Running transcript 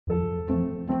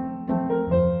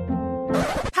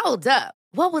Hold up.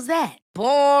 What was that?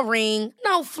 Boring.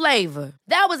 No flavor.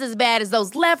 That was as bad as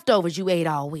those leftovers you ate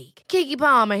all week. Keke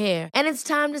Palmer here, and it's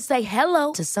time to say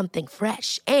hello to something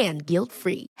fresh and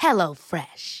guilt-free. Hello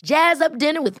Fresh. Jazz up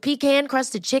dinner with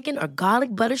pecan-crusted chicken or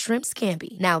garlic butter shrimp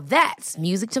scampi. Now that's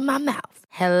music to my mouth.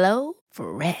 Hello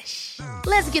Fresh.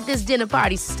 Let's get this dinner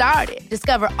party started.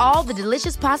 Discover all the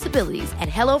delicious possibilities at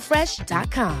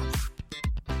hellofresh.com.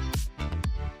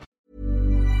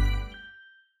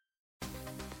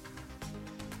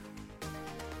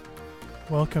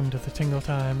 Welcome to the Tingle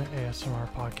Time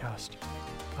ASMR podcast.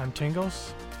 I'm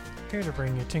Tingles, here to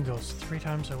bring you tingles 3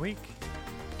 times a week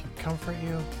to comfort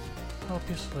you, help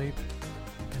you sleep,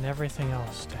 and everything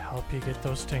else to help you get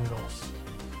those tingles.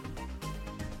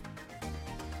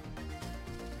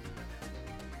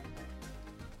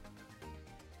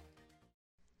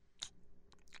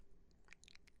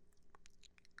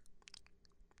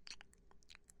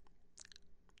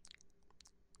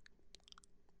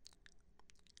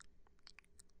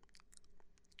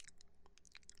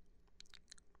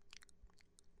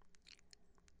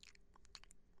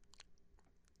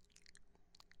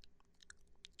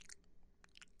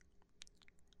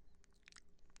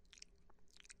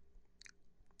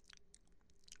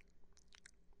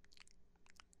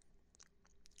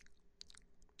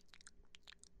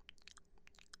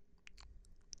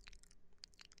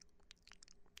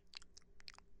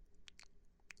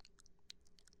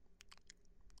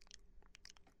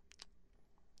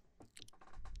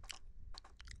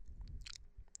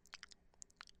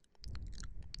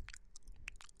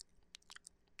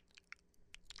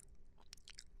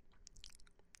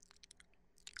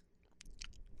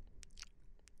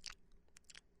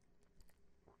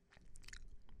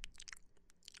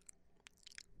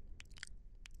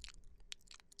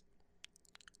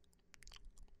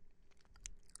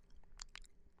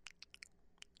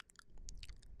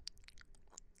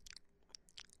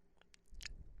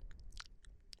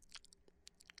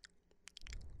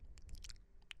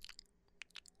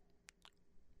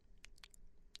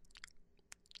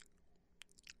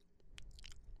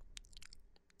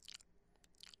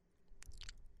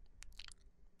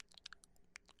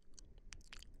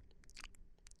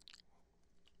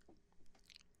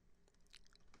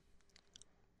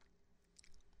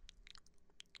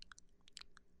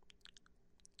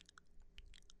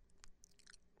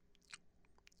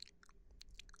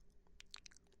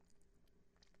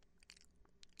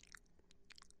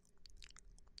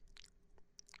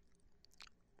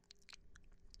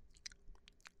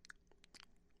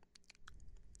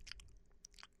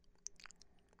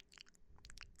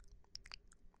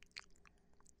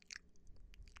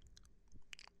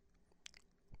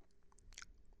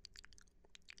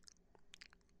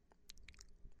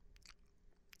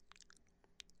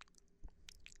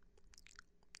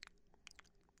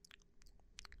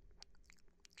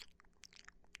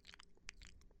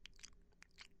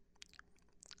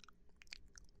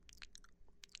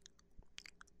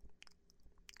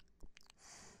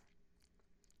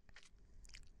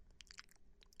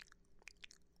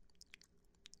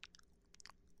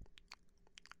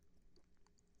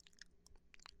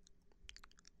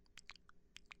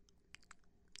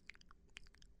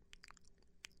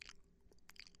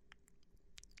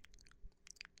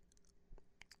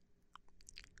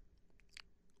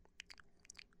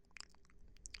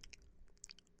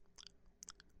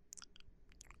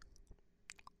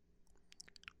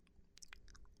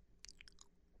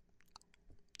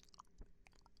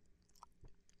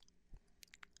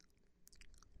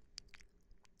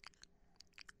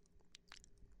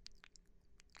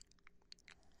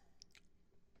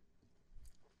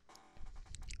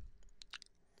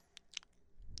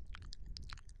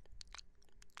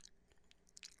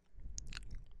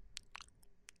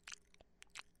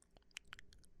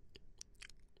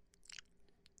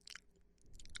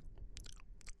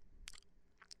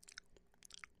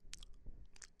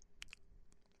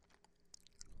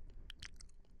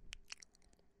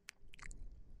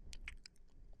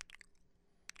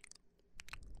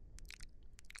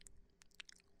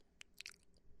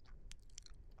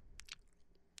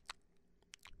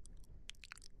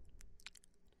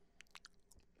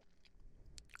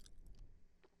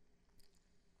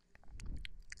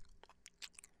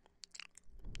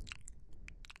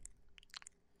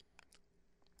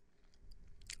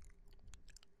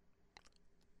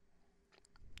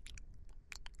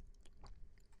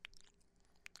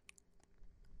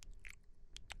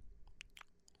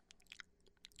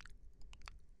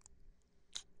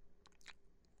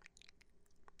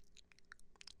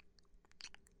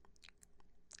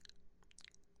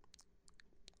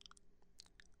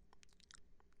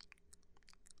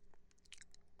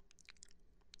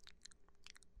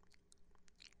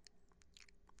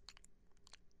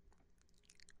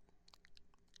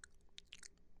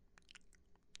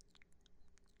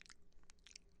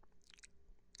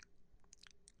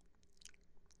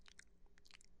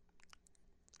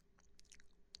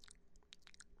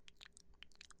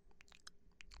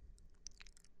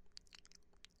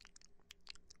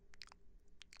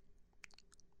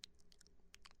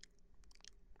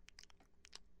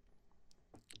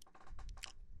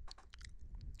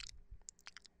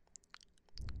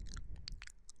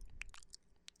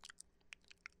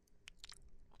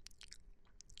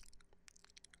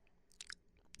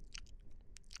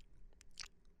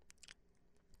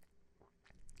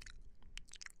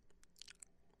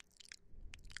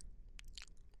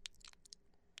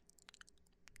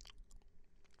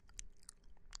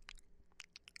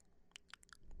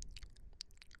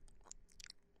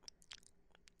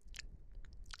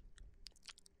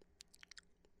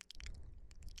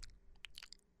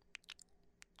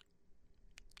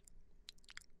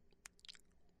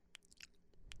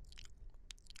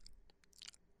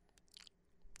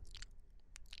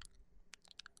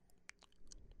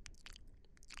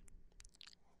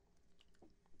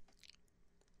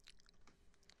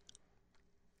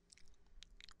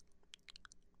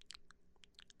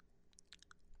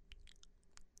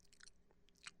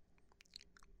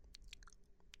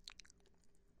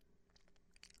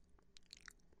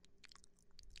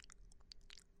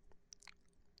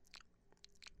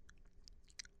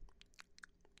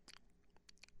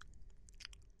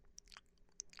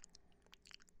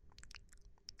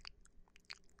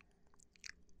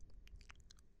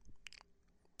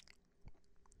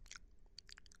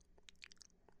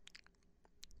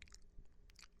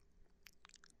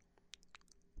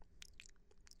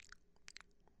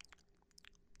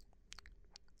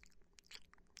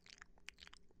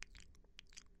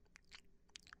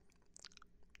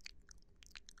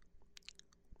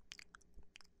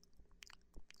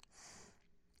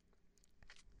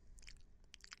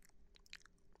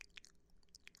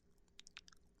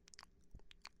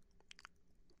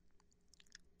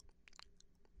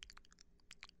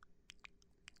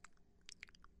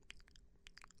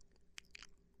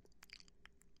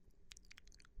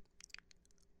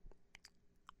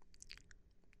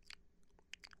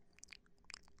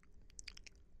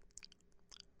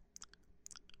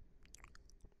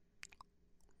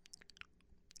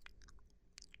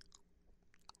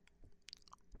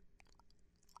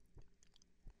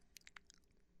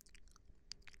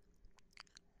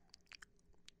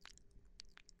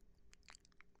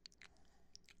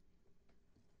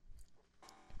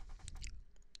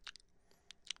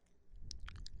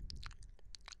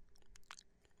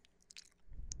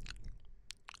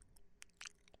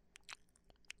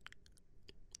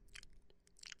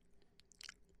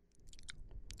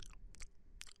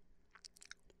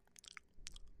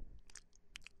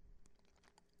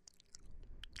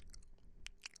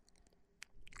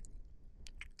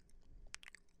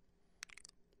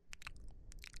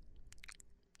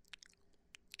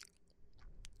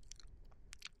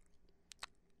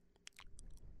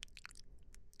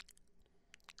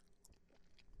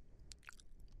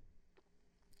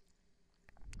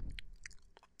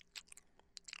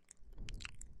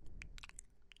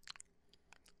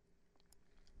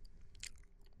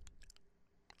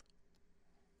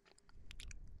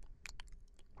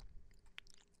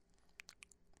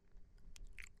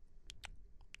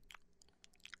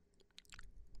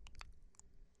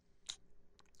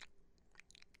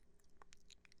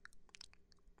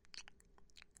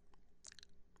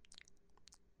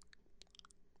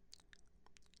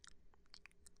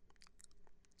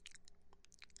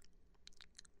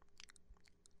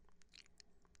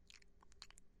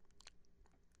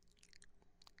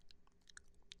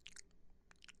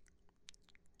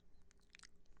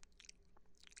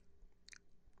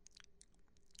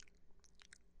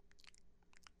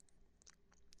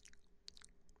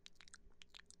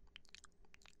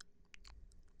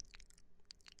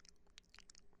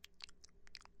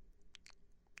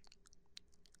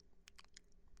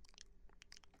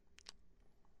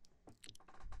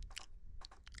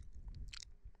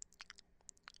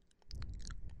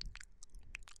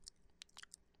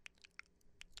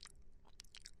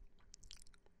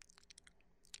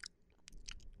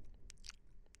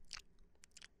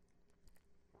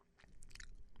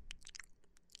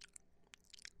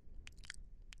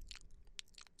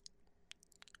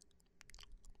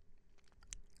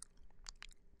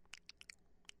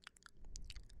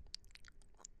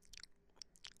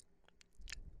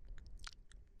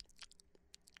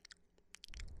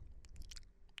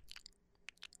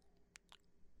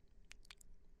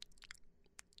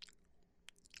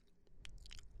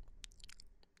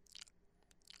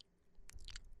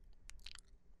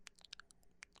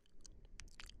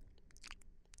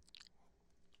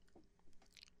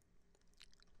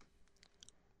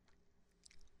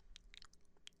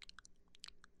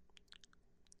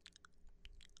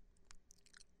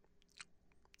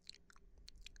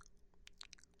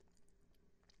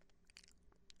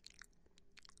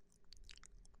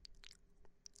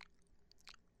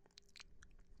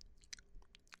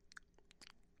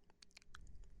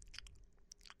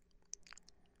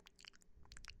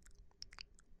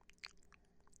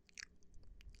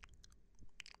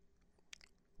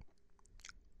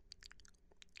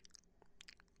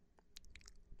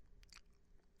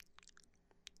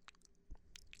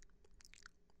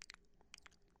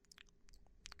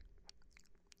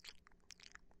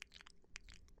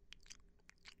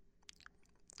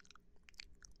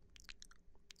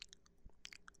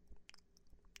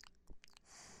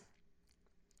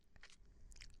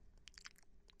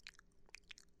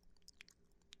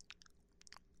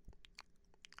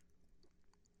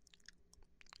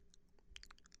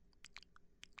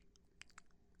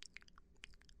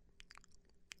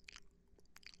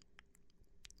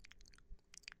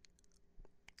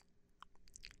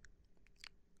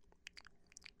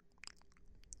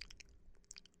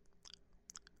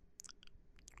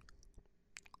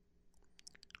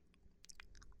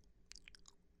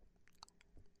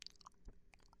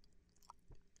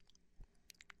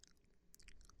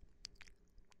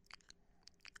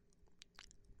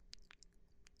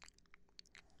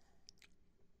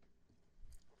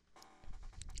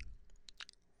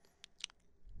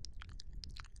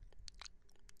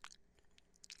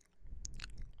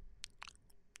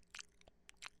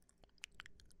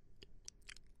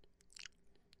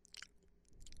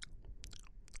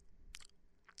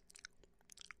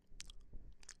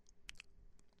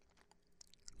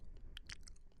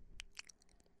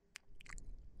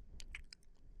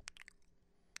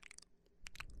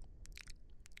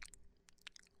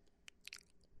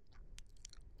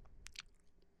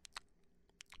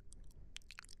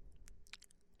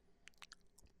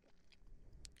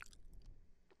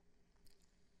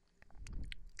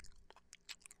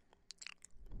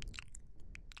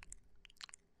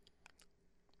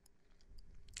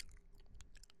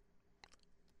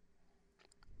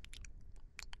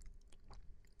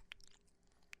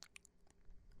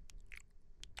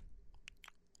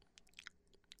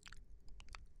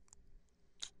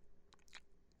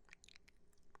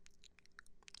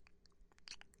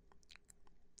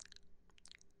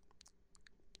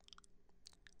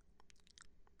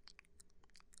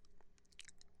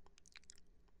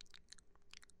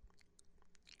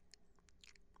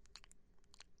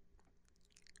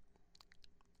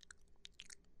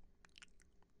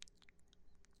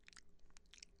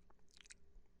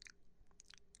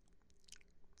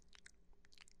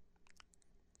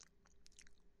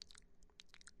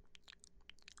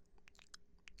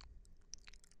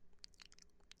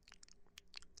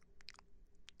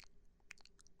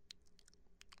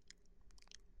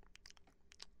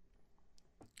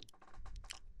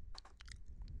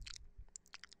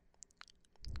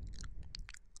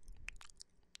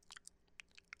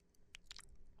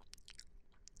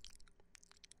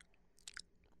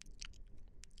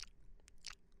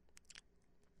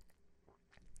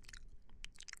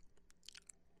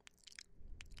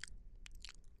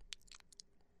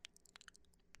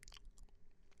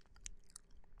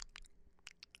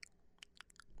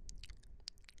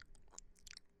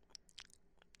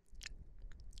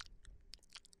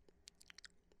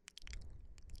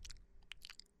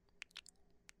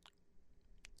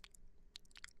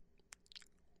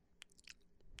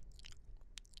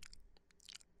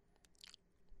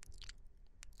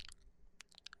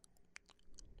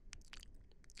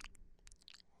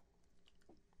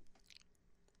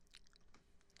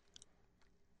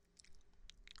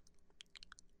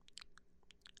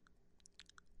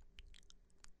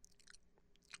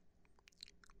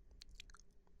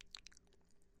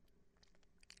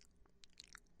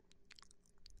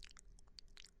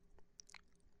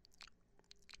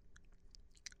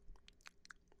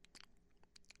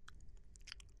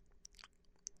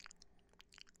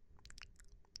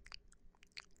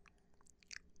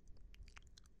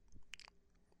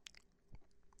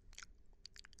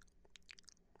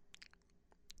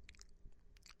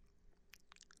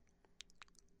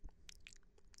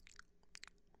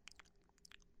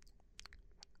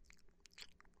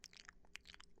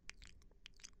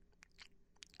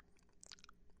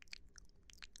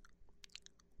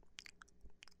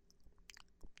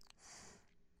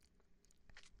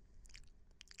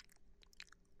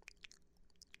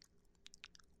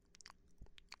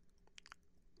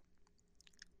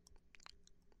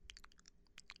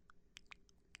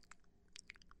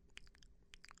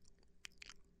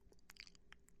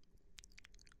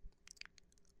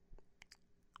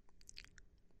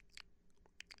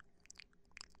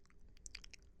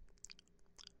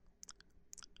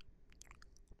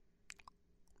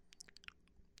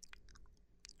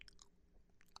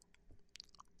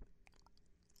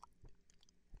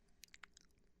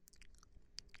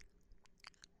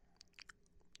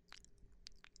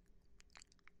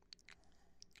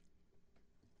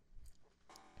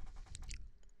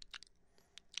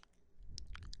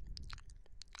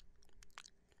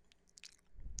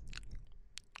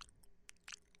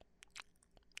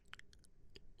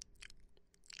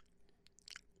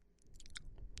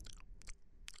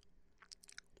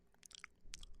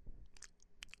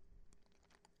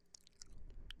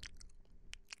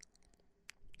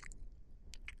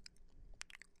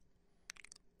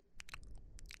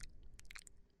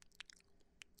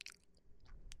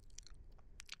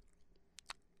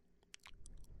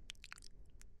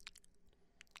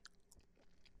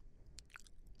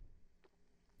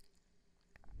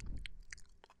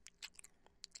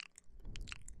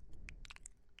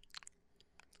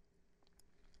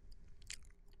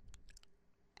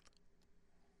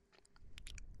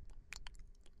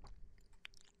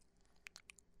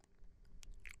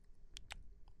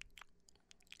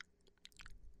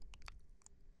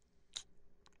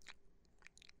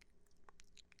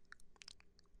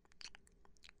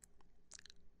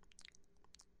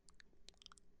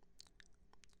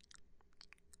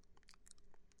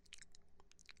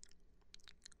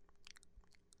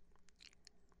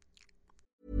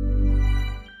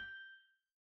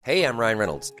 Hey, I'm Ryan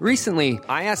Reynolds. Recently,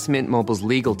 I asked Mint Mobile's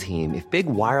legal team if big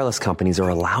wireless companies are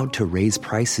allowed to raise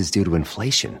prices due to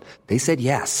inflation. They said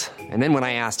yes. And then when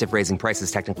I asked if raising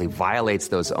prices technically violates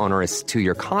those onerous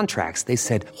two-year contracts, they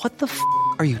said, "What the f***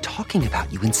 are you talking about,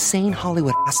 you insane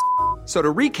Hollywood ass?" So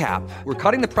to recap, we're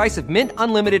cutting the price of Mint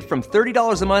Unlimited from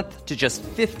 $30 a month to just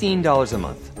 $15 a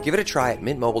month. Give it a try at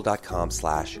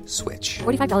mintmobile.com/switch.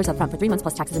 $45 up front for 3 months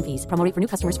plus taxes and fees. Promo rate for new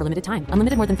customers for limited time.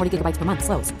 Unlimited more than 40 gigabytes per month.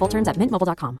 Slows full terms at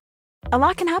mintmobile.com. A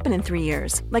lot can happen in 3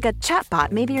 years, like a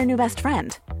chatbot may be your new best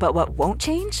friend. But what won't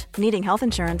change? Needing health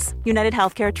insurance. United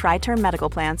Healthcare Tri-Term Medical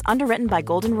Plans, underwritten by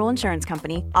Golden Rule Insurance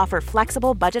Company, offer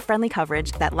flexible, budget-friendly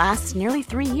coverage that lasts nearly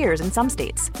 3 years in some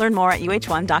states. Learn more at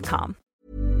uh1.com.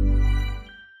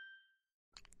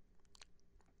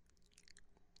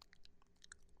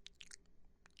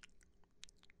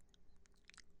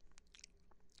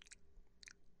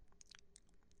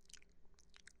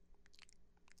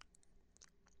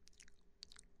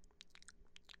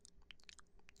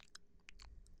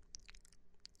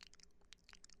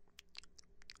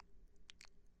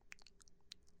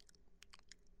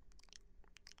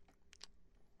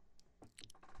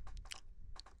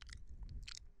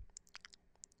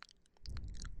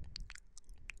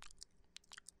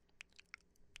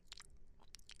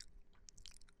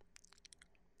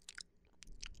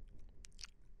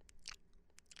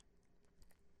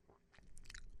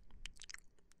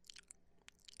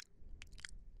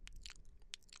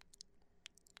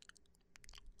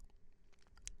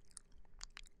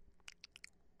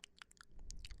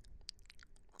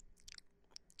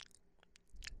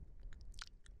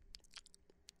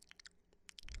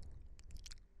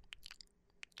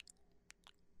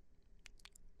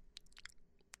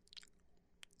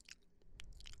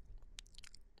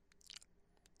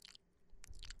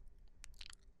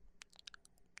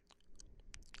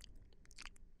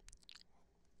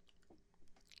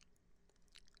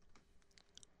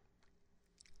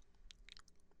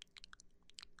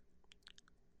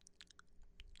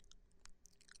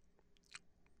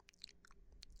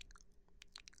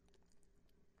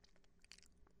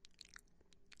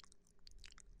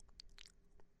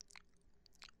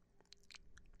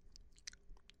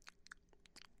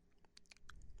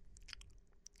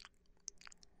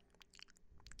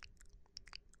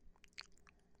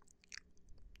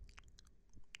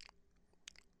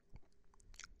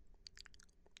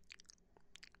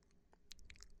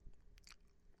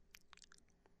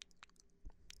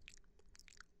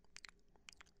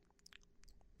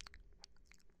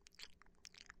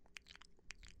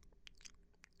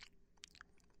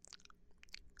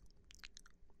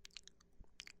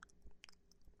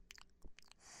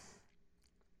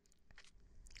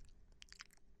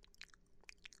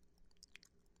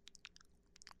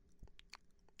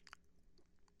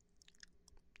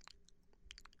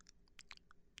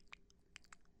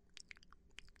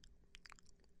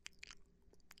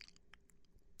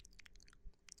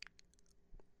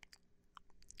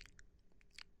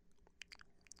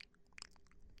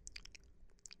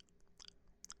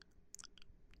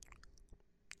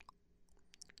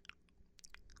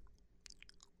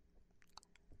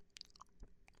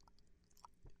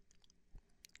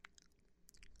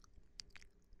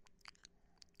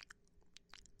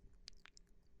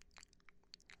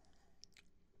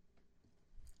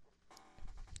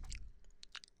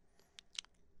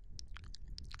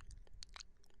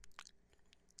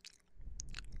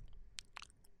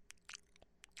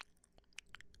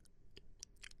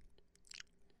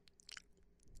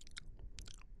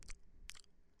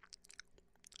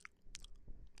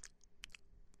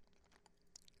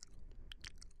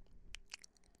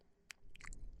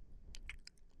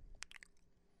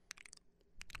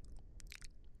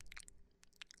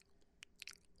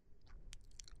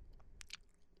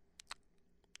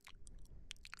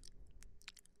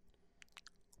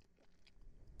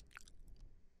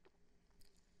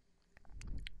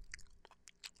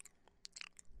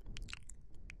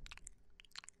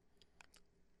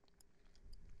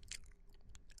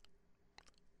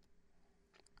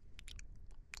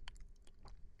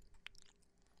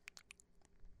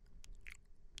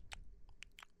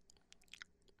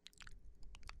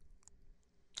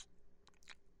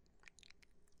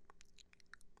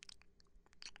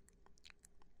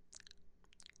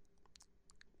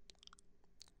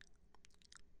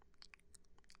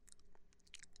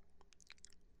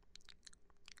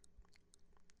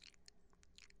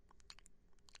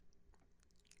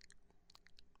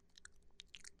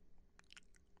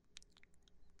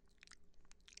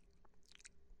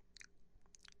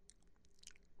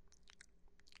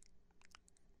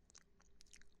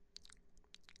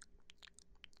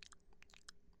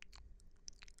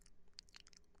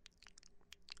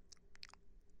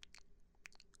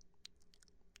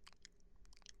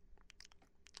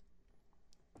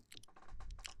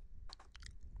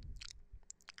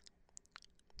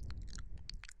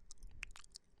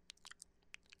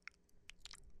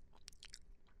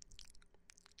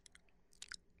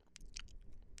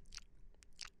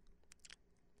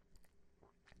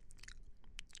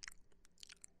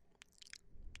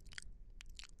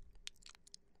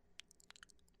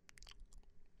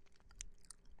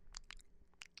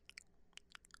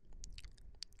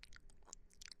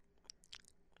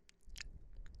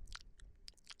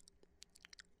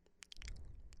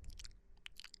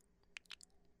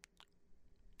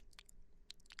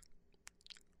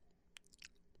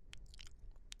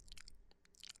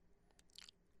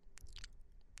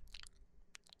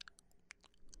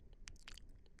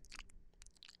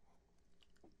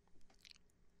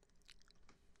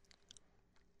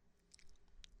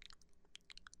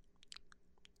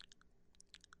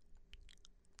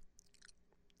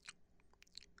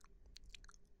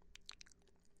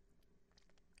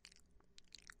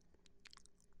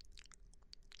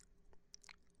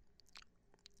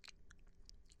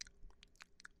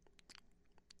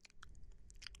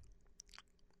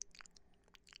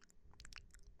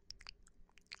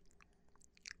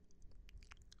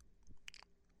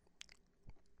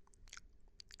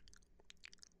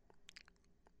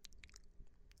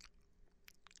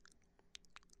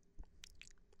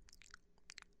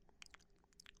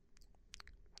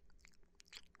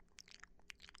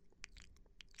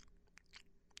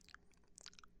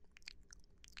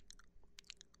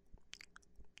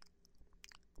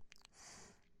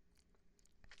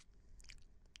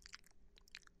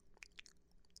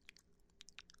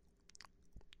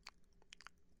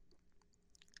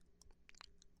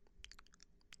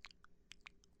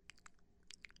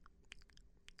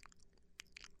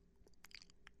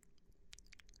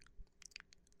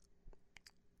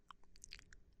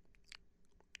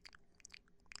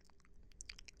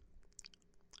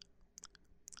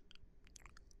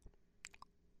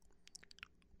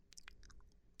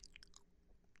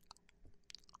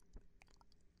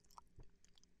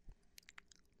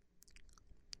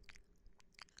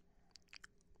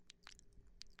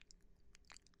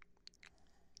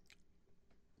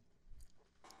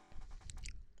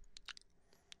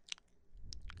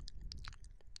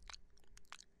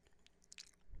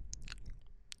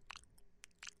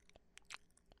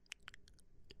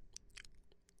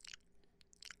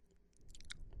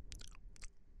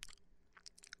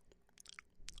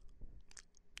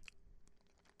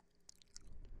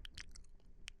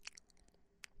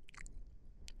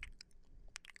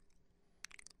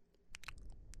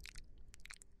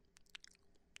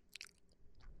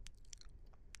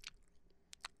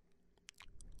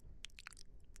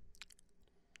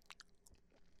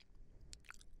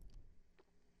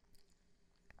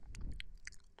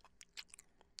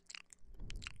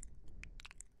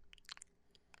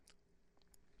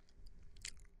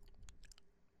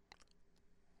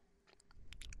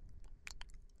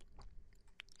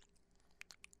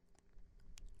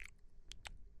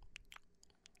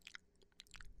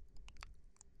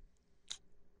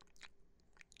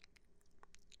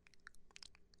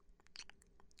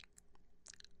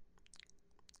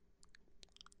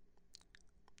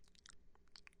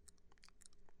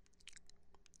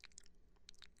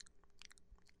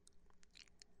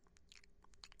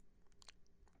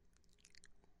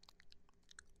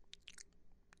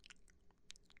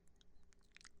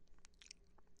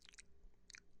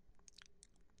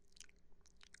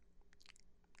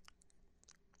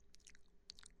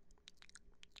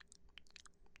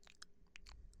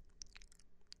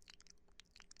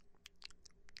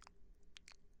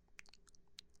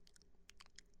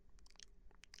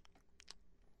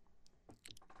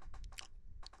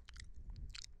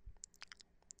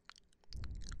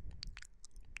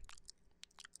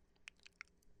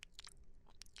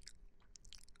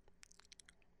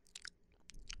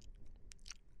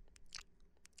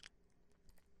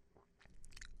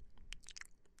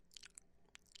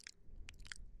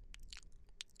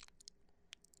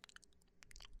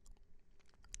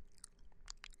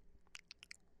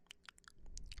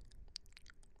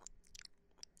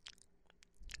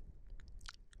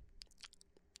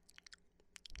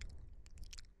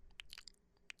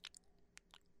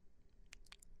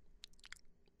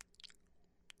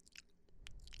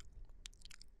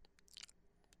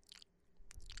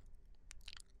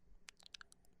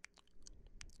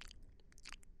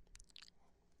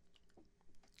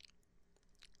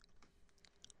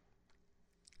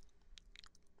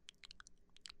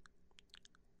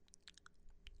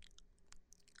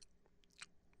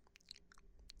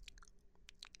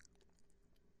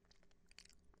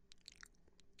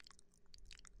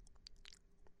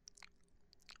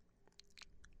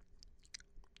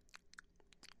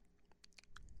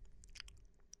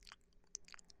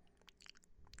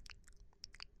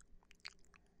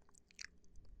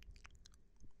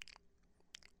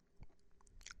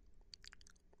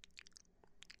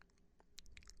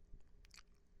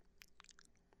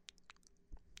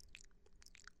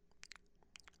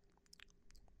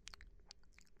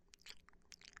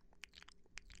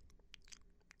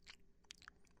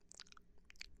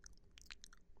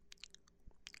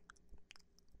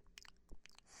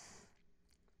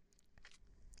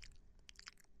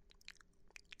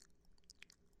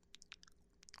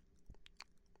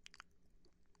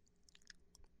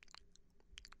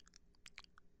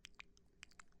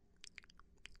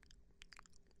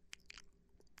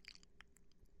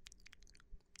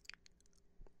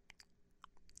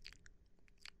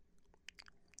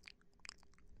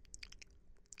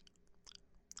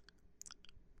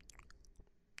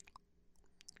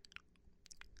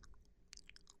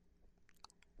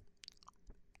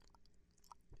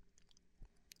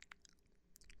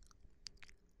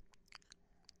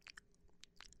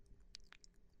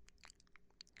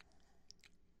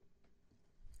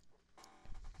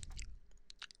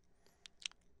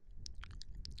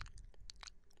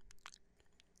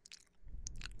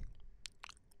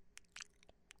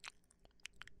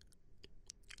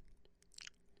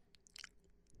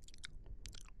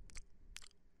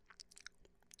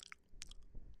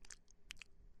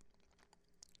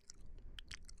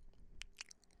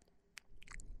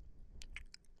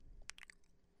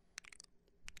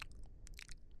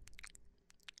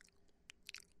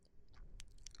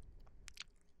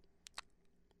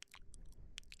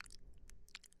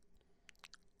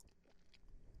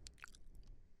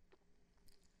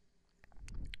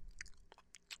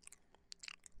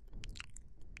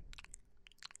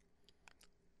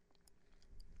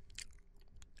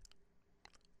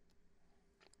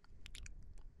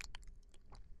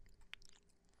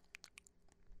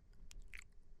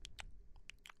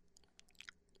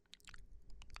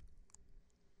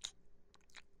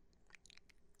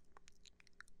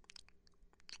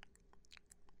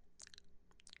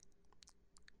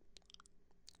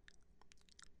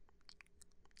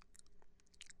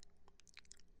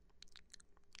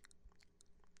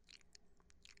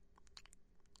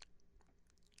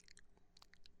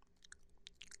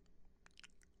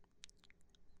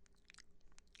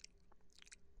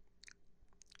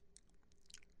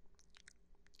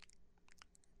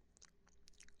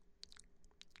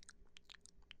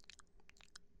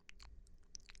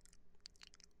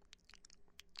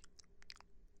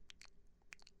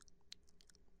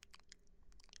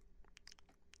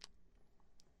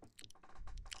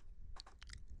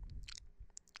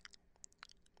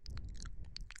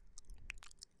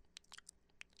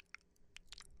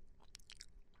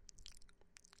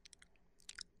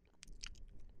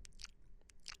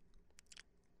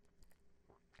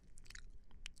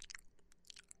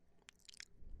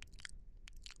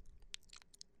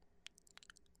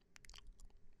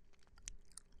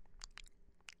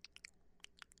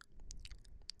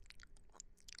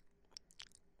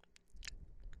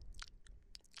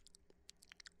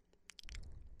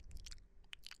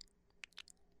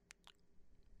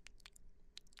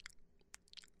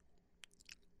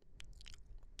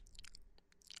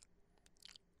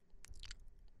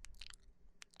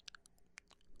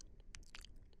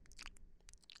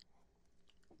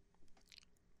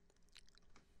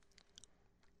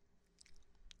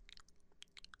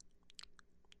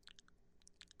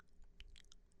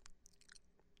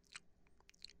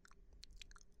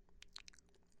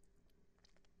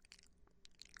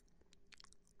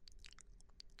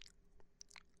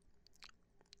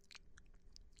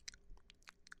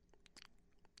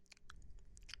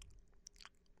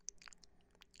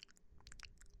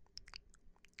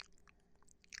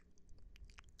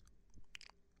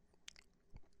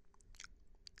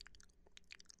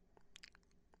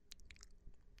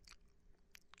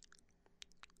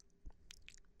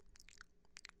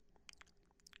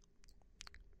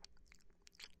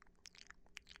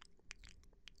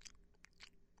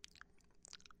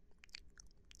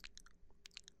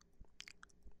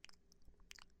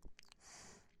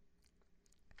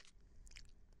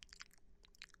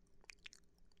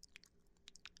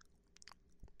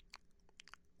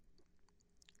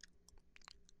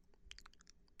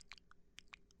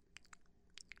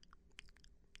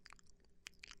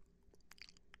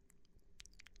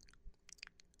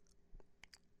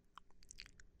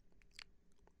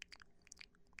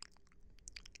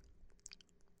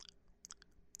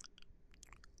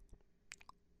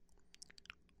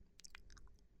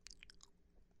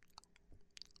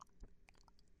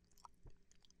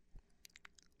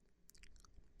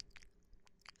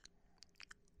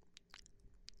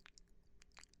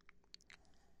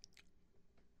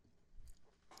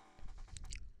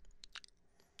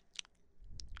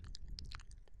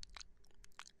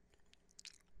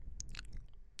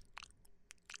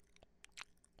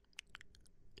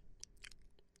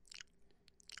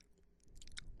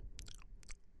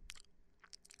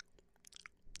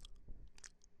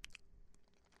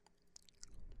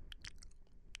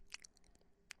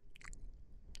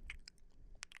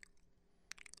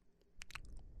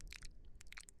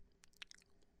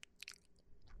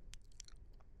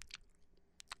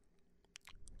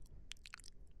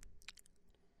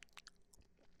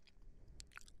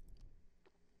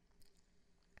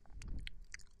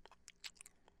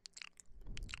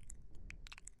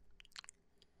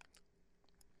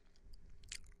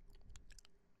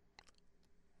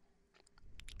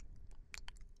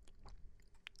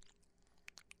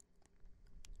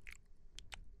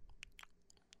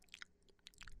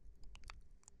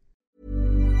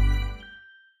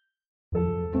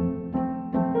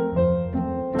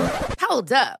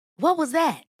 Hold up. What was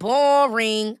that?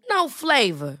 Boring. No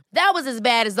flavor. That was as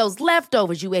bad as those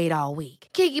leftovers you ate all week.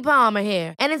 Keke Palmer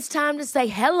here, and it's time to say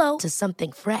hello to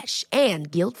something fresh and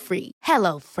guilt-free.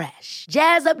 Hello Fresh.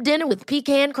 Jazz up dinner with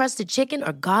pecan-crusted chicken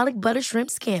or garlic butter shrimp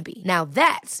scampi. Now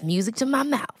that's music to my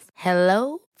mouth.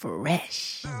 Hello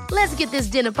Fresh. Let's get this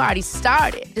dinner party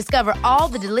started. Discover all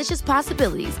the delicious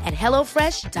possibilities at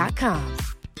hellofresh.com.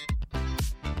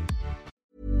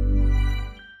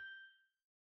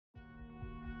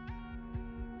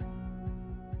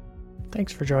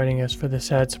 Thanks for joining us for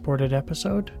this ad-supported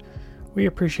episode. We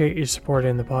appreciate you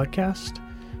supporting the podcast.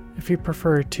 If you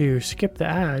prefer to skip the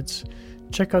ads,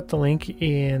 check out the link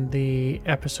in the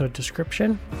episode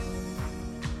description.